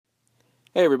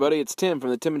Hey everybody, it's Tim from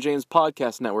the Tim and James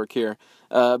Podcast Network here.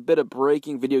 A bit of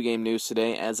breaking video game news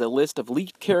today as a list of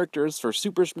leaked characters for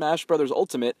Super Smash Bros.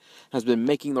 Ultimate has been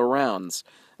making the rounds.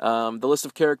 The list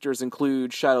of characters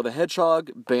include Shadow the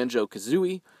Hedgehog,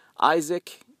 Banjo-Kazooie,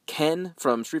 Isaac, Ken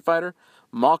from Street Fighter,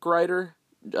 Mach Rider,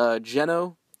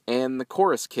 Geno, and the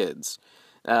Chorus Kids.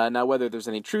 Now, whether there's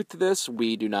any truth to this,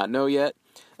 we do not know yet.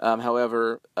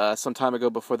 However, some time ago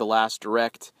before the last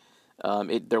Direct,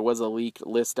 there was a leaked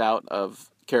list out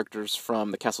of characters from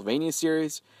the Castlevania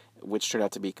series, which turned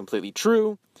out to be completely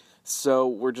true. So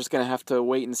we're just going to have to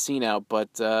wait and see now, but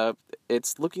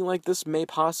it's looking like this may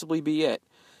possibly be it.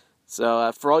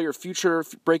 So for all your future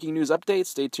breaking news updates,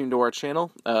 stay tuned to our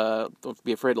channel. Don't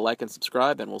be afraid to like and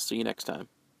subscribe, and we'll see you next time.